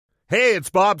Hey, it's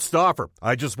Bob Stauffer.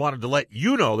 I just wanted to let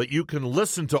you know that you can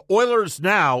listen to Oilers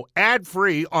Now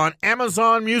ad-free on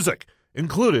Amazon Music,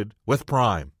 included with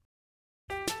Prime.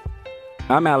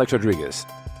 I'm Alex Rodriguez.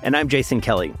 And I'm Jason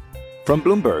Kelly. From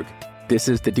Bloomberg, this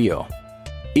is The Deal.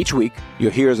 Each week,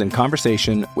 you'll hear us in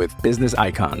conversation with business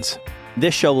icons.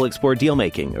 This show will explore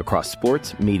deal-making across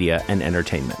sports, media, and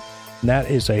entertainment.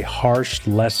 That is a harsh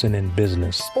lesson in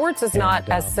business. Sports is not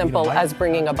as simple as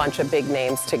bringing a bunch of big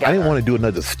names together. I didn't want to do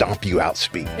another stomp you out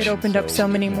speech. It opened up so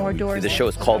many more doors. The show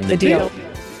is called The Deal.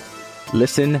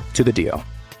 Listen to The Deal.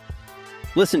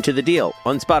 Listen to The Deal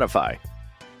on Spotify.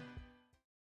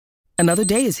 Another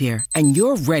day is here, and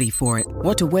you're ready for it.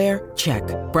 What to wear? Check.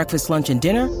 Breakfast, lunch, and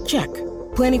dinner? Check.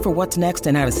 Planning for what's next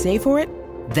and how to save for it?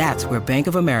 That's where Bank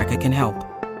of America can help.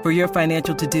 For your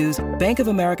financial to-dos, Bank of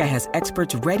America has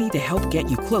experts ready to help get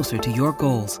you closer to your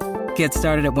goals. Get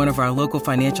started at one of our local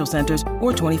financial centers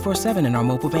or 24/7 in our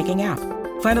mobile banking app.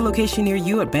 Find a location near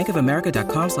you at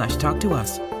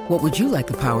bankofamerica.com/talktous. What would you like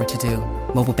the power to do?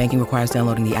 Mobile banking requires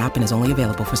downloading the app and is only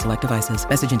available for select devices.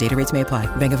 Message and data rates may apply.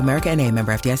 Bank of America N.A.,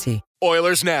 member FDIC.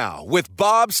 Oilers Now with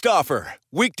Bob Stauffer.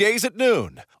 Weekdays at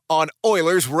noon on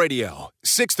Oilers Radio,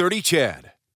 630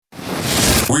 CHED.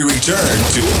 We return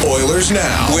to Oilers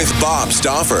Now with Bob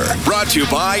Stauffer. Brought to you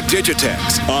by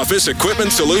Digitex. Office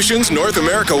Equipment Solutions North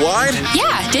America wide?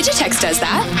 Yeah, Digitex does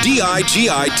that.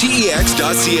 digitex.ca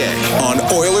on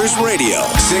Oilers Radio,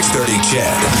 630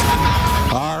 CHED.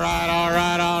 All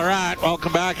right.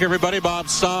 Welcome back, everybody. Bob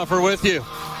Stauffer with you,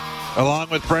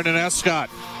 along with Brendan Escott.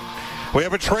 We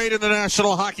have a trade in the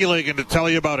National Hockey League, and to tell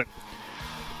you about it,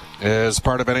 as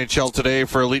part of NHL Today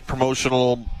for Elite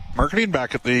Promotional Marketing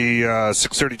back at the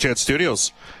 630 CHED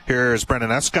Studios. Here's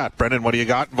Brendan Escott. Brendan, what do you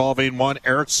got involving one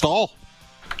Eric Staal?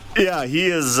 Yeah, he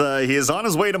is on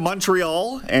his way to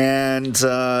Montreal, and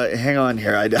hang on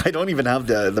here. I don't even have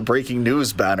the breaking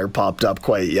news banner popped up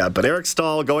quite yet, but Eric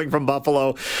Staal going from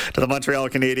Buffalo to the Montreal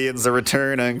Canadiens. The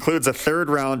return includes a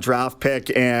third-round draft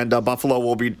pick, and Buffalo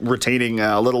will be retaining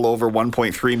a little over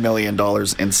 $1.3 million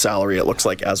in salary, it looks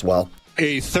like, as well.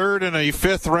 A third and a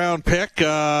fifth round pick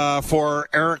for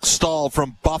Eric Staal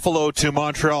from Buffalo to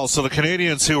Montreal. So the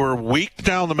Canadians, who were weak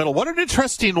down the middle. What an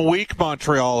interesting week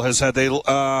Montreal has had. They,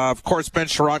 of course, Ben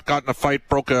Sherratt got in a fight,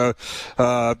 broke a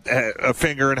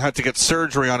finger and had to get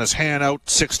surgery on his hand, out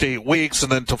 6 to 8 weeks.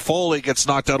 And then Toffoli gets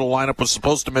knocked out of the lineup, was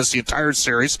supposed to miss the entire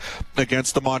series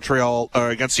against the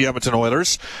against the Edmonton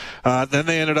Oilers. Then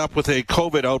they ended up with a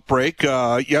COVID outbreak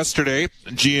yesterday.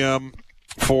 GM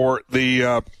for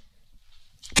the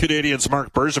Canadians,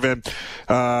 Mark Bergevin,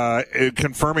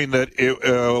 confirming that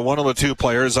one of the two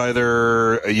players,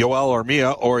 either Yoel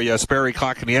Armia or Jesperi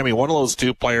Kotkaniemi, one of those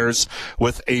two players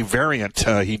with a variant.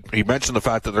 He mentioned the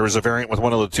fact that there was a variant with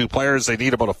one of the two players. They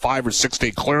need about a 5 or 6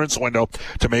 day clearance window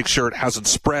to make sure it hasn't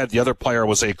spread. The other player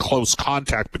was a close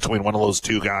contact between one of those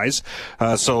two guys.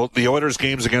 So the Oilers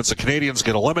games against the Canadians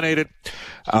get eliminated.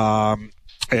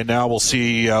 And now we'll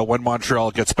see when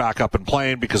Montreal gets back up and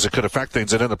playing, because it could affect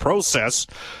things. And in the process,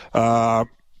 the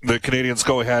Canadians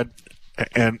go ahead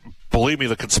and, believe me,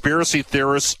 the conspiracy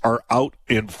theorists are out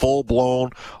in full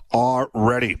blown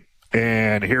already.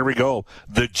 And here we go.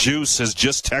 The Juice has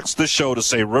just texted the show to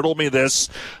say, riddle me this.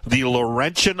 The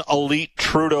Laurentian elite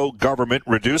Trudeau government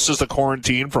reduces the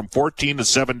quarantine from 14 to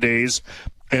 7 days.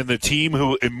 And the team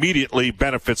who immediately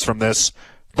benefits from this,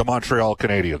 the Montreal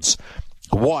Canadiens.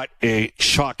 What a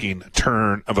shocking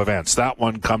turn of events. That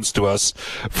one comes to us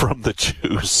from the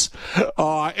Juice.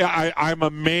 I'm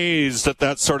amazed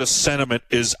that sort of sentiment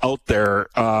is out there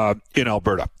in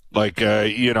Alberta. Like,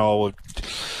 that's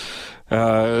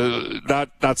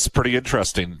pretty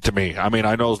interesting to me. I mean,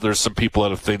 I know there's some people that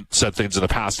have said things in the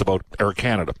past about Air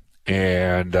Canada.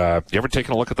 And you ever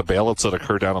taken a look at the bailouts that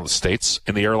occur down in the States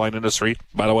in the airline industry,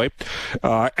 by the way?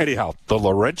 Anyhow, the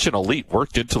Laurentian elite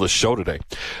worked into the show today.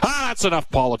 That's enough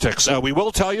politics. We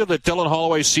will tell you that Dylan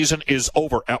Holloway's season is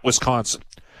over at Wisconsin.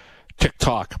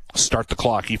 Tick-tock, start the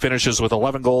clock. He finishes with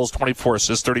 11 goals, 24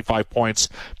 assists, 35 points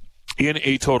in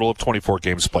a total of 24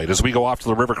 games played. As we go off to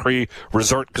the River Cree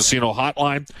Resort Casino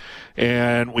hotline,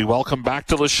 and we welcome back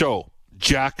to the show,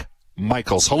 Jack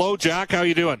Michaels. Hello, Jack. How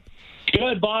you doing?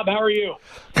 Good, Bob. How are you?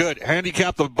 Good.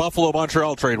 Handicap the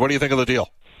Buffalo-Montreal trade. What do you think of the deal?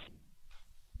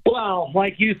 Well,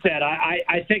 like you said,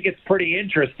 I think it's pretty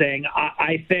interesting.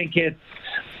 I think it's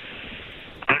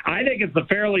a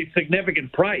fairly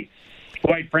significant price,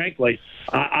 quite frankly.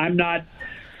 I'm not,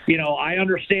 I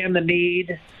understand the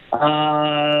need,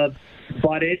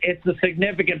 but it's a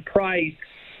significant price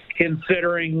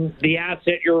considering the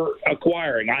asset you're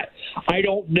acquiring. I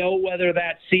don't know whether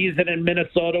that season in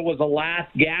Minnesota was a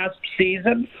last gasp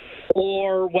season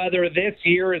or whether this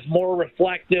year is more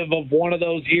reflective of one of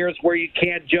those years where you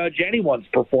can't judge anyone's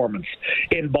performance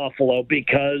in Buffalo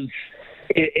because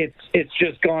it's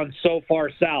just gone so far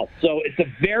south. So it's a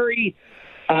very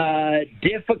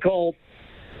difficult,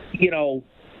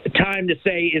 time to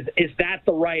say, is that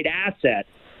the right asset?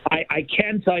 I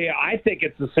can tell you, I think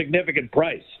it's a significant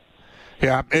price.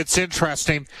 Yeah, it's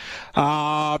interesting.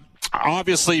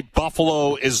 Obviously,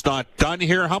 Buffalo is not done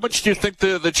here. How much do you think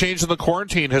the change in the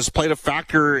quarantine has played a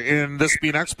factor in this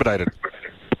being expedited?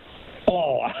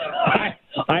 Oh,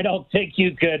 I don't think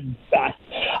you could. I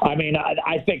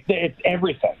think that it's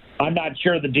everything. I'm not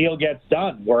sure the deal gets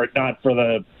done were it not for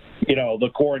the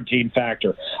quarantine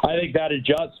factor. I think that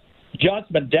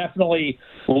adjustment definitely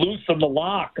loosened the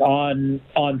lock on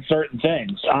certain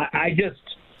things.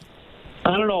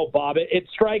 I don't know, Bob. It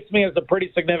strikes me as a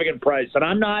pretty significant price, and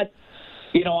I'm not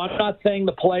saying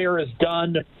the player is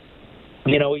done.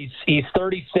 He's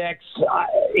 36.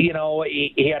 He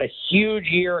had a huge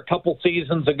year a couple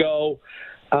seasons ago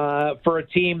for a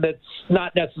team that's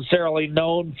not necessarily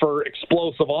known for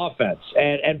explosive offense,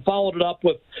 and followed it up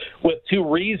with two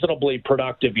reasonably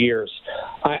productive years.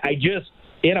 I just.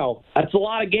 That's a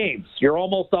lot of games. You're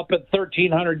almost up at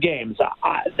 1,300 games.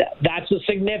 That's a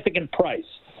significant price.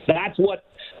 That's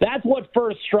what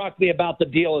first struck me about the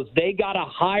deal is they got a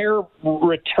higher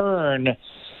return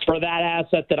for that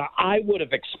asset than I would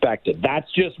have expected.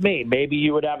 That's just me. Maybe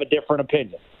you would have a different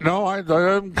opinion. No,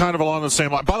 I'm kind of along the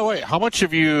same line. By the way, how much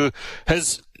of you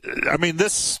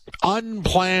this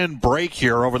unplanned break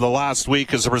here over the last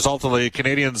week as a result of the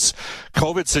Canadiens'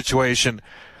 COVID situation?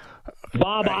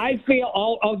 Bob, I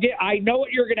know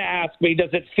what you're going to ask me. Does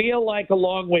it feel like a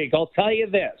long week? I'll tell you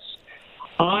this.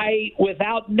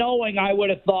 Without knowing, I would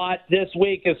have thought this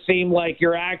week has seemed like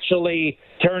you're actually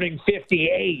turning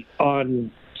 58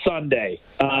 on Sunday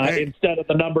instead of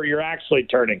the number you're actually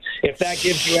turning. If that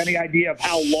gives you any idea of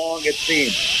how long it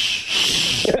seems.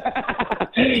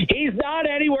 He's not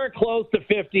anywhere close to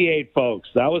 58, folks.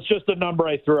 That was just a number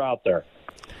I threw out there.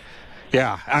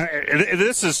 Yeah,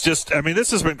 this is just,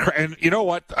 this has been, and you know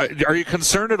what? Are you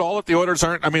concerned at all that the Oilers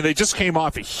aren't? They just came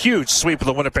off a huge sweep of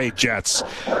the Winnipeg Jets.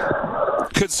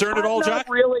 Concerned at all, Jack?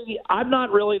 I'm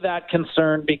not really that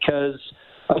concerned because,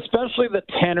 especially the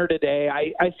tenor today,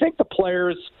 I think the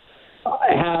players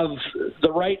have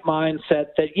the right mindset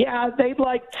that, they'd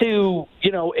like to,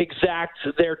 exact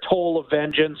their toll of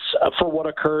vengeance for what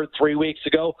occurred 3 weeks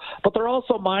ago, but they're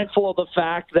also mindful of the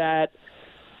fact that,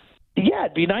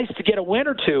 it'd be nice to get a win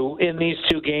or two in these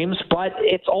two games, but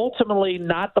it's ultimately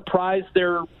not the prize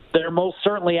they're most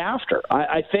certainly after.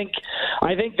 I think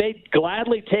they'd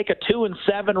gladly take a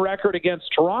 2-7 record against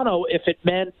Toronto if it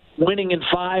meant winning in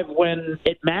 5 when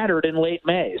it mattered in late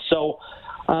May. So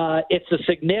it's a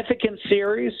significant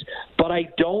series, but I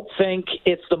don't think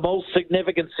it's the most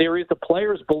significant series the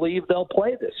players believe they'll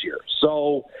play this year.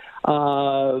 So,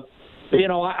 I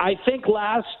think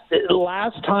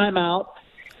last time out,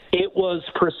 it was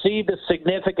perceived as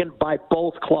significant by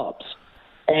both clubs.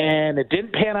 And it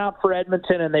didn't pan out for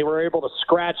Edmonton, and they were able to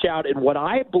scratch out in what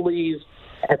I believe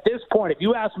at this point, if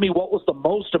you ask me what was the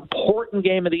most important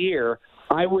game of the year,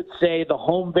 I would say the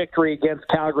home victory against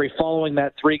Calgary following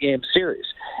that 3-game series.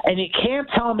 And you can't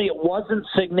tell me it wasn't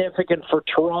significant for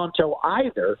Toronto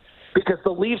either, because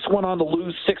the Leafs went on to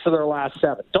lose 6 of their last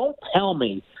 7. Don't tell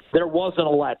me there wasn't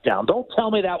a letdown. Don't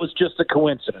tell me that was just a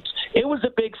coincidence. It was a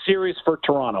big series for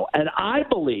Toronto. And I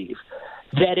believe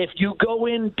that if you go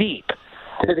in deep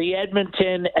to the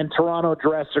Edmonton and Toronto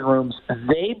dressing rooms,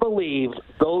 they believe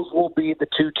those will be the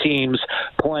two teams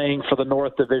playing for the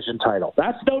North Division title.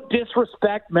 That's no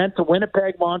disrespect meant to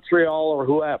Winnipeg, Montreal, or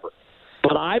whoever.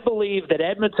 But I believe that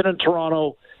Edmonton and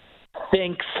Toronto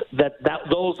thinks that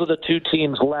those are the two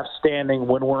teams left standing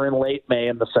when we're in late May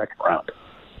in the second round.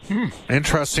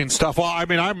 Interesting stuff. Well,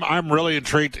 I'm really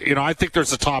intrigued. I think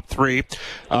there's a top 3.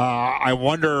 I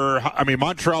wonder.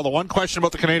 Montreal. The one question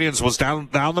about the Canadiens was down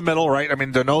the middle, right?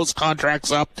 Danault's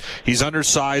contract's up. He's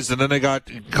undersized, and then they got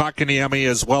Kotkaniemi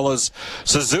as well as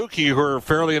Suzuki, who are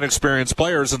fairly inexperienced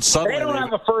players, and suddenly they don't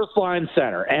have a first-line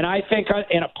center. And I think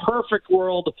in a perfect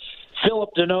world,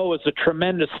 Philip Danault is a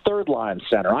tremendous third-line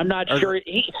center. I'm not sure.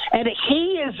 He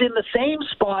is in the same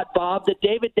spot, Bob, that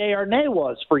David Desharnais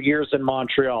was for years in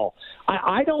Montreal.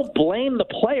 I don't blame the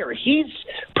player. He's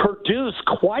produced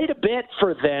quite a bit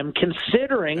for them,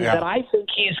 considering that I think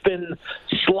he's been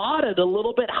slotted a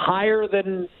little bit higher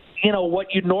than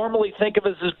what you normally think of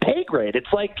as his pay grade.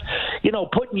 It's like,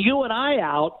 putting you and I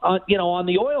out on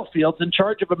the oil fields in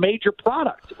charge of a major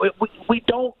product. We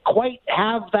don't quite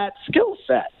have that skill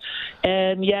set.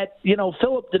 And yet,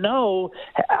 Phillip Danault,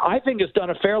 I think, has done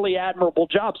a fairly admirable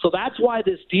job. So that's why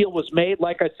this deal was made.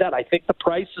 Like I said, I think the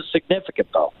price is significant,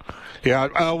 though. Yeah.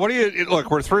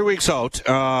 Look, we're 3 weeks out.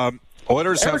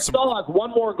 Oilers Eric have some. Staal has one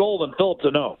more goal than Phillip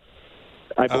Danault,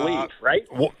 I believe, right?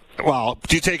 Well,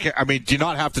 do you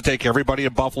not have to take everybody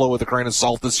in Buffalo with a grain of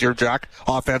salt this year, Jack,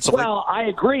 offensively? Well, I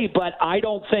agree, but I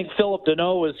don't think Phillip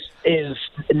Danault is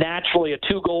naturally a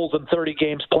 2 goals in 30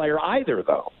 games player either,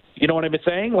 though. You know what I'm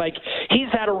saying? Like, he's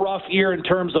had a rough year in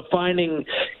terms of finding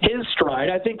his stride.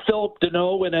 I think Phillip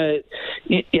Danault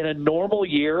in a normal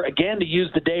year, again, to use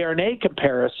the Desharnais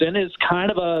comparison, is kind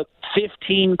of a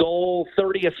 15-goal,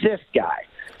 30-assist guy.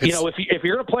 If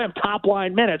you're going to play him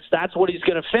top-line minutes, that's what he's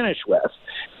going to finish with.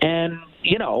 And,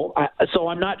 so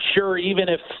I'm not sure, even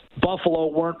if Buffalo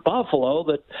weren't Buffalo,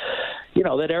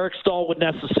 that Eric Staal would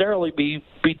necessarily be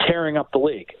tearing up the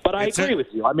league. But I agree with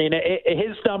you. I mean,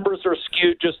 his numbers are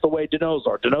skewed just the way Danault's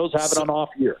are. Danault's having an off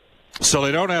year. So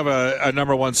they don't have a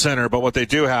number one center, but what they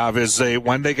do have is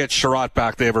when they get Sherratt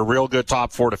back, they have a real good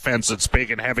top 4 defense that's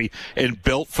big and heavy and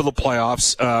built for the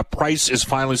playoffs. Price is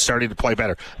finally starting to play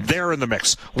better. They're in the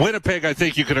mix. Winnipeg, I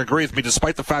think you can agree with me,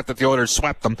 despite the fact that the Oilers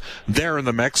swept them, they're in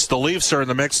the mix. The Leafs are in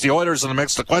the mix. The Oilers are in the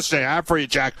mix. The question I have for you,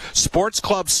 Jack, Sports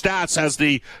Club Stats has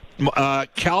the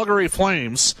Calgary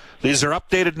Flames. These are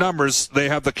updated numbers. They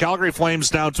have the Calgary Flames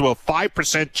down to a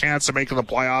 5% chance of making the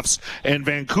playoffs, and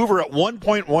Vancouver at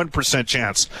 1.1%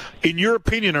 chance. In your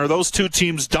opinion, are those two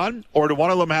teams done, or do one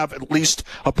of them have at least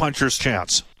a puncher's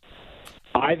chance?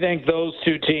 I think those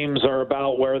two teams are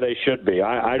about where they should be.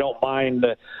 I don't mind.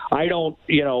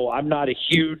 I'm not a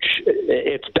huge.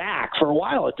 It's back. For a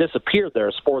while, it disappeared there,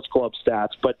 Sports Club Stats.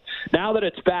 But now that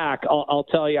it's back, I'll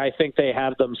tell you, I think they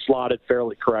have them slotted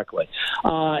fairly correctly.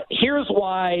 Here's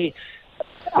why.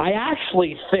 I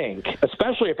actually think,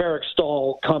 especially if Eric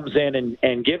Staal comes in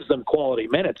and gives them quality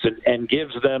minutes and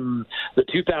gives them the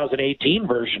 2018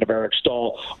 version of Eric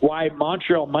Staal, why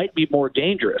Montreal might be more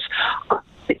dangerous.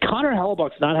 Connor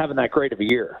Hellebuyck's not having that great of a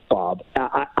year, Bob.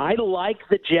 I like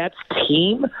the Jets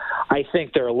team. I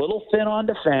think they're a little thin on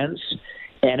defense.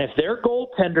 And if their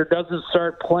goaltender doesn't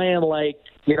start playing like,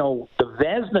 the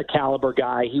Vezina caliber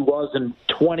guy he was in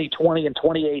 2020 and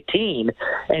 2018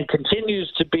 and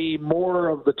continues to be more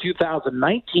of the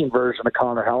 2019 version of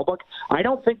Connor Hellebuyck, I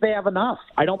don't think they have enough.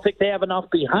 I don't think they have enough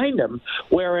behind him.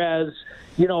 Whereas,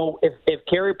 if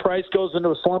Carey Price goes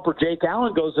into a slump or Jake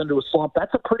Allen goes into a slump,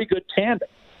 that's a pretty good tandem.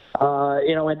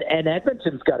 And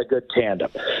Edmonton's got a good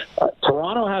tandem.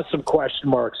 Toronto has some question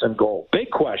marks in goal, big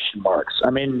question marks. I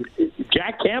mean,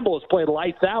 Jack Campbell has played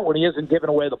lights out when he isn't giving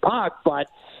away the puck, but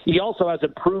he also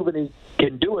hasn't proven he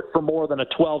can do it for more than a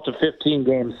 12 to 15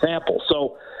 game sample.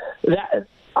 So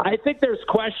I think there's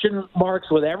question marks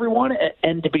with everyone,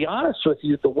 and to be honest with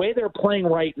you, the way they're playing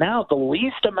right now, the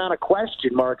least amount of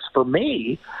question marks for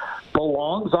me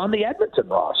belongs on the Edmonton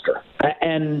roster.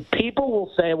 And people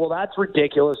will say, well, that's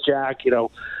ridiculous, Jack,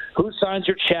 who signs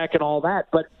your check and all that.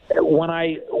 But when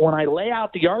I lay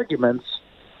out the arguments,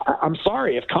 I'm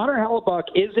sorry, if Connor Hellebuyck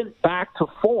isn't back to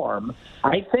form,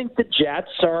 I think the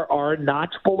Jets are a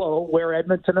notch below where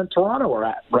Edmonton and Toronto are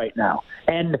at right now.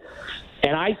 And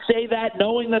I say that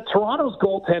knowing that Toronto's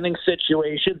goaltending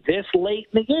situation this late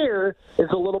in the year is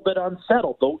a little bit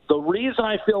unsettled. The reason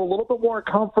I feel a little bit more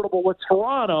comfortable with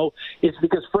Toronto is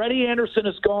because Freddie Anderson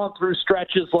has gone through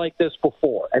stretches like this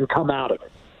before and come out of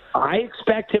it. I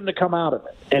expect him to come out of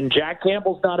it. And Jack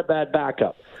Campbell's not a bad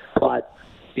backup. But,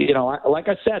 like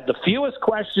I said, the fewest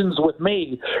questions with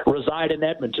me reside in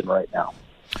Edmonton right now.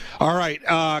 All right,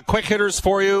 quick hitters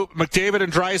for you. McDavid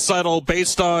and Draisaitl,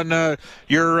 based on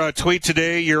your tweet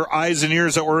today, your eyes and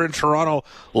ears that were in Toronto,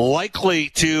 likely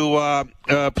to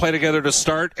play together to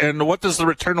start. And what does the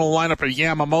return to the lineup of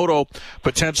Yamamoto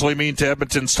potentially mean to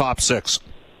Edmonton's top 6?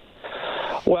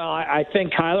 Well, I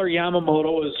think Kailer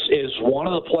Yamamoto is one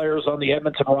of the players on the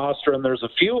Edmonton roster, and there's a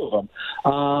few of them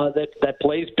that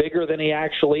plays bigger than he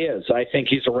actually is. I think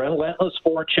he's a relentless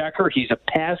forechecker. He's a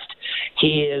pest.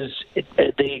 He is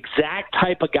the exact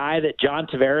type of guy that John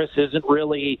Tavares isn't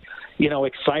really,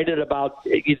 excited about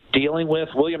dealing with.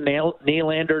 William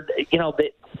Nylander,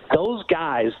 those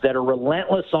guys that are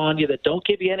relentless on you, that don't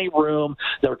give you any room,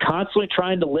 they're constantly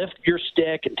trying to lift your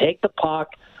stick and take the puck.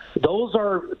 those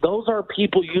are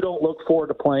people you don't look forward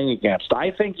to playing against.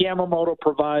 I think Yamamoto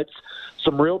provides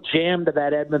some real jam to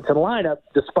that Edmonton lineup,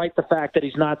 despite the fact that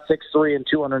he's not 6'3" and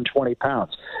 220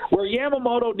 pounds. Where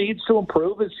Yamamoto needs to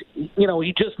improve is,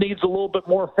 he just needs a little bit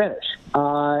more finish.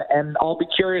 And I'll be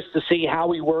curious to see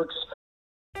how he works.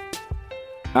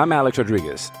 I'm Alex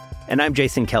Rodriguez. And I'm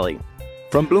Jason Kelly.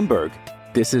 From Bloomberg,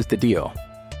 this is The Deal.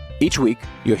 Each week,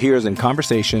 you'll hear us in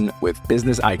conversation with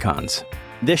business icons.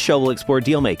 This show will explore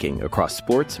deal-making across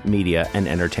sports, media, and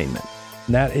entertainment.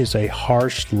 That is a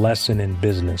harsh lesson in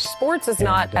business. Sports is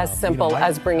not as simple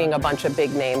as bringing a bunch of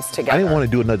big names together. I didn't want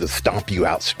to do another stomp you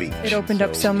out speech. It opened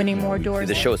up so many more doors.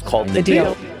 The show is called The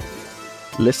Deal.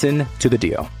 Listen to The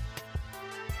Deal.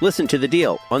 Listen to The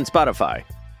Deal on Spotify.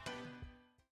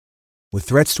 With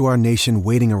threats to our nation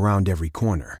waiting around every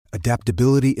corner,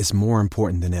 adaptability is more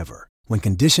important than ever. When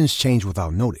conditions change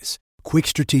without notice, quick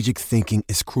strategic thinking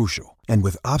is crucial. And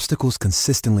with obstacles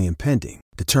consistently impending,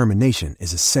 determination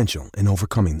is essential in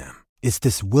overcoming them. It's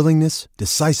this willingness,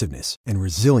 decisiveness, and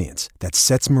resilience that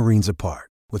sets Marines apart.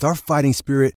 With our fighting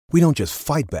spirit, we don't just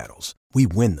fight battles, we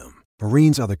win them.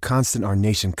 Marines are the constant our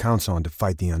nation counts on to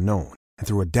fight the unknown. And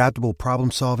through adaptable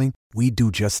problem solving, we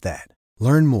do just that.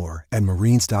 Learn more at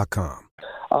Marines.com.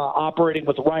 Operating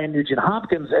with Ryan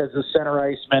Nugent-Hopkins as the center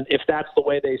iceman, if that's the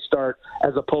way they start,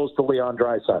 as opposed to Leon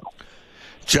Draisaitl.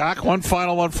 Jack, one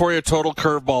final one for you, total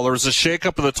curveball. There was a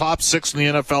shakeup of the top 6 in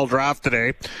the NFL draft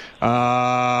today,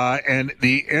 and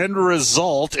the end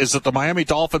result is that the Miami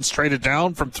Dolphins traded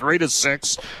down from 3 to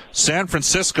 6. San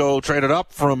Francisco traded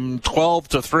up from 12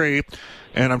 to 3.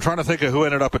 And I'm trying to think of who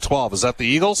ended up at 12. Is that the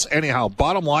Eagles? Anyhow,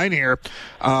 bottom line here,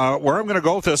 where I'm going to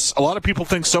go with this, a lot of people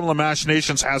think some of the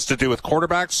machinations has to do with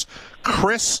quarterbacks.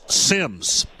 Chris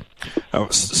Sims,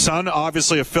 son,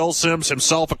 obviously, of Phil Sims,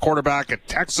 himself a quarterback at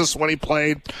Texas when he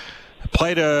played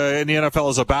in the NFL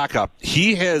as a backup.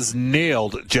 He has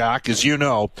nailed, Jack, as you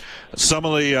know, some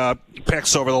of the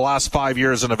picks over the last 5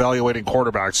 years in evaluating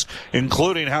quarterbacks,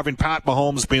 including having Pat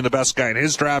Mahomes being the best guy in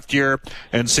his draft year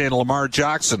and saying Lamar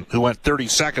Jackson, who went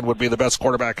 32nd, would be the best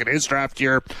quarterback in his draft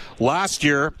year. Last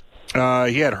year,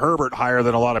 he had Herbert higher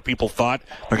than a lot of people thought.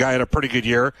 The guy had a pretty good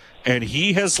year. And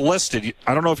he has listed,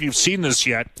 I don't know if you've seen this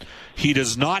yet, he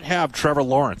does not have Trevor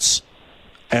Lawrence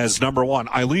as number one.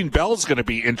 Eileen Bell's going to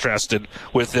be interested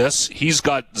with this. He's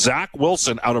got Zach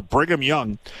Wilson out of Brigham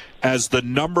Young as the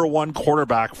number one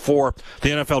quarterback for the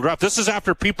NFL draft. This is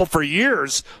after people for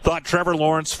years thought Trevor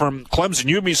Lawrence from Clemson.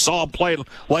 You and me saw him play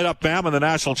light up Bama in the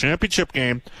national championship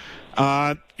game.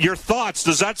 Your thoughts,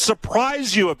 does that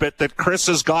surprise you a bit that Chris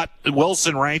has got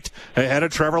Wilson ranked ahead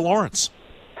of Trevor Lawrence?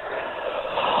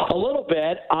 A little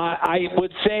bit. I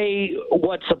would say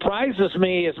what surprises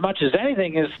me as much as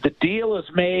anything is the deal is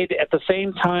made at the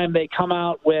same time they come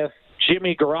out with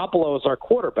Jimmy Garoppolo as our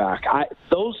quarterback.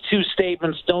 Those two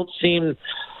statements don't seem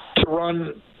to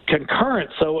run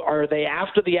concurrent. So are they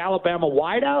after the Alabama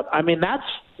wideout? I mean, that's,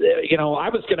 I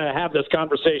was going to have this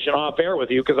conversation off air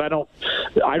with you because I don't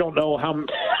know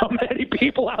how many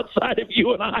people outside of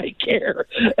you and I care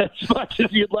as much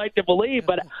as you'd like to believe.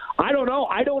 But I don't know.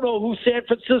 I don't know who San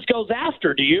Francisco's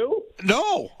after. Do you?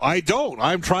 No, I don't.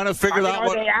 I'm trying to figure that out.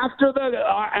 Are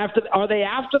they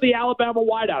after the Alabama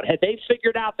wideout? Had they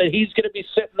figured out that he's going to be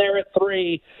sitting there at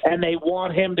 3 and they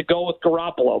want him to go with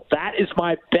Garoppolo? That is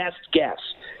my best guess.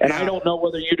 And yeah. I don't know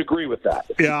whether you'd agree with that.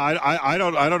 Yeah, I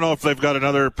don't know if they've got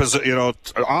another position.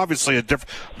 Obviously a different.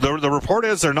 The report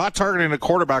is they're not targeting a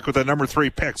quarterback with a number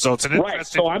 3 pick. So it's an interesting. Right.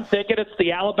 So I'm thinking it's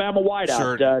the Alabama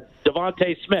wideout, sure.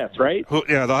 Devontae Smith, right? The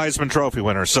Heisman Trophy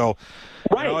winner. So.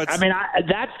 Right.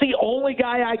 That's the only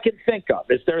guy I can think of.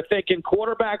 Is they're thinking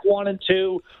quarterback 1 and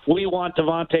 2. We want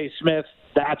Devontae Smith.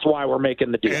 That's why we're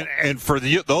making the deal. And for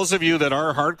those of you that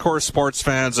are hardcore sports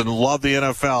fans and love the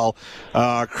NFL,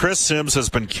 Chris Sims has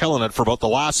been killing it for about the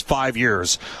last 5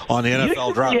 years on the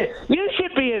NFL draft. You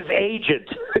should be his agent.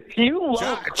 You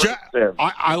love Chris Sims.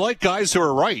 I like guys who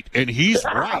are right, and he's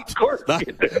right. Of course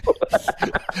you do.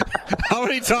 How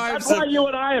many times? That's why you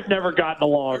and I have never gotten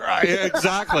along.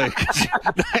 Exactly.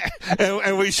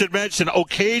 and we should mention,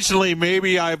 occasionally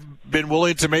maybe I've been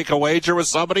willing to make a wager with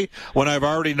somebody when I've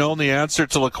already known the answer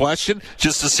to the question,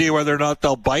 just to see whether or not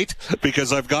they'll bite,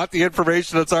 because I've got the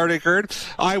information that's already occurred.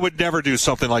 I would never do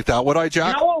something like that, would I,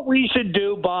 Jack? You know what we should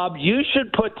do, Bob? You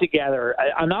should put together,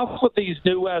 enough with these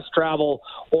New West Travel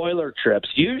Oiler trips,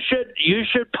 you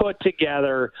should put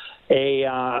together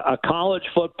a college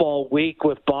football week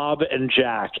with Bob and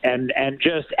Jack and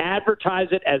just advertise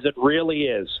it as it really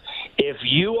is. If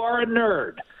you are a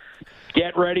nerd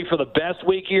get ready for the best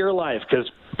week of your life, because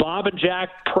Bob and Jack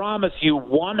promise you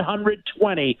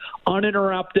 120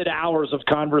 uninterrupted hours of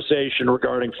conversation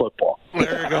regarding football.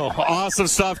 There you go. Awesome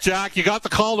stuff, Jack. You got the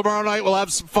call tomorrow night. We'll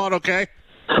have some fun, okay?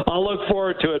 I'll look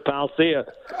forward to it, pal. See ya.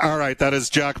 All right, that is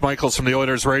Jack Michaels from the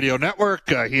Oilers Radio Network.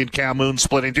 He and Cam Moon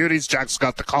splitting duties. Jack's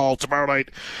got the call tomorrow night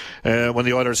when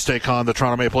the Oilers take on the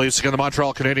Toronto Maple Leafs. Again, the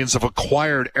Montreal Canadiens have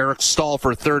acquired Eric Staal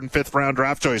for 3rd and 5th round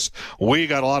draft choice. We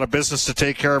got a lot of business to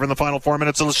take care of in the final 4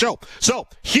 minutes of the show. So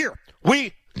here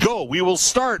we go. We will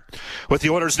start with the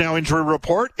Oilers Now injury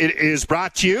report. It is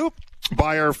brought to you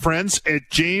by our friends at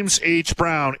James H.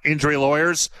 Brown Injury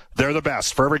Lawyers. They're the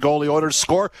best. For every goal the Oilers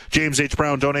score, James H.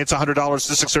 Brown donates $100 to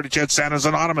 630 CHED Santa's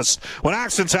Anonymous. When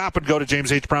accidents happen, go to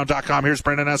jameshbrown.com. Here's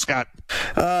Brendan Escott.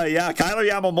 Kyler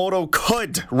Yamamoto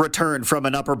could return from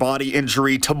an upper body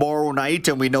injury tomorrow night,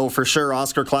 and we know for sure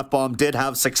Oscar Klefbom did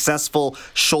have successful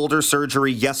shoulder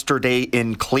surgery yesterday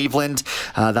in Cleveland.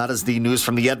 That is the news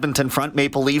from the Edmonton front.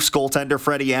 Maple Leafs goaltender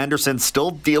Freddie Anderson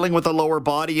still dealing with a lower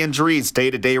body injury. He's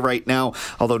day-to-day right now,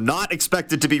 although not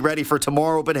expected to be ready for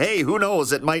tomorrow. But hey, who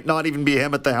knows? It might not even be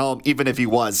him at the helm, even if he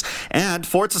was. And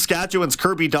Fort Saskatchewan's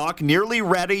Kirby Dach nearly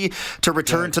ready to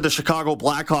return to the Chicago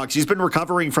Blackhawks. He's been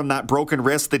recovering from that broken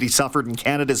wrist that he suffered in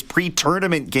Canada's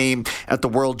pre-tournament game at the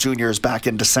World Juniors back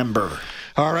in December.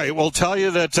 All right, we'll tell you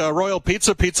that Royal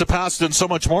Pizza, Pizza Pasta, and so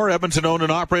much more, Edmonton owned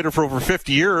and operated for over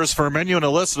 50 years. For a menu and a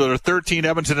list, there are 13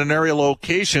 Edmonton and area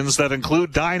locations that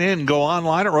include dine-in. Go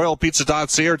online at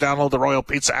royalpizza.ca or download the Royal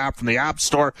Pizza app from the App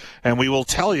Store. And we will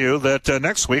tell you that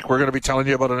next week we're going to be telling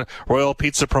you about a Royal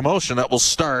Pizza promotion that will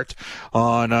start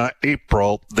on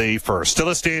April the 1st. To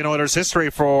this day in Oilers history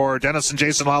for Dennis and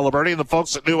Jason Laliberti and the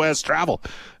folks at New West Travel.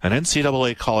 An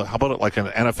NCAA college, how about it like an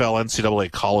NFL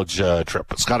NCAA college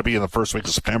trip? It's got to be in the first week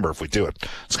of September if we do it.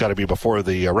 It's got to be before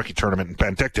the rookie tournament in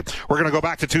Penticton. We're going to go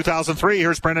back to 2003.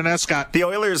 Here's Brendan Escott. The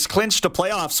Oilers clinched a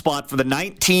playoff spot for the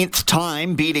 19th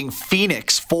time, beating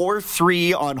Phoenix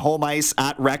 4-3 on home ice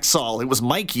at Rexall. It was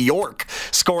Mike York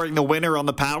scoring the winner on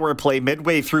the power play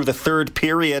midway through the third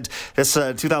period. This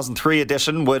 2003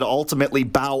 edition would ultimately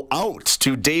bow out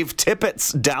to Dave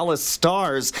Tippett's Dallas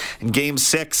Stars in Game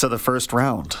 6 of the first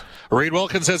round. Reed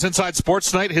Wilkins says Inside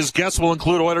Sports Tonight, his guests will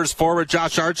include Oilers forward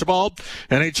Josh Archibald,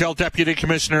 NHL Deputy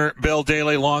Commissioner Bill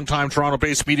Daly, longtime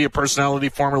Toronto-based media personality,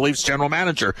 former Leafs General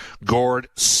Manager Gord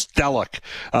Stellick.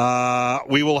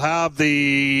 We will have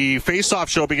the face-off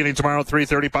show beginning tomorrow at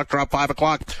 3:30, puck drop 5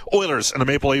 o'clock. Oilers and the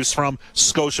Maple Leafs from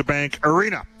Scotiabank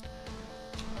Arena.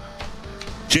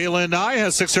 Jalen Nye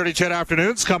has 6:30 CHED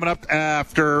Afternoons coming up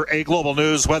after a Global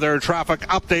News weather traffic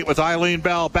update with Eileen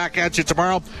Bell. Back at you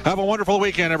tomorrow. Have a wonderful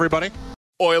weekend, everybody.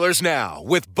 Oilers Now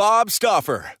with Bob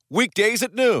Stauffer. Weekdays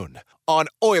at noon on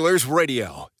Oilers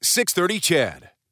Radio, 630 CHED.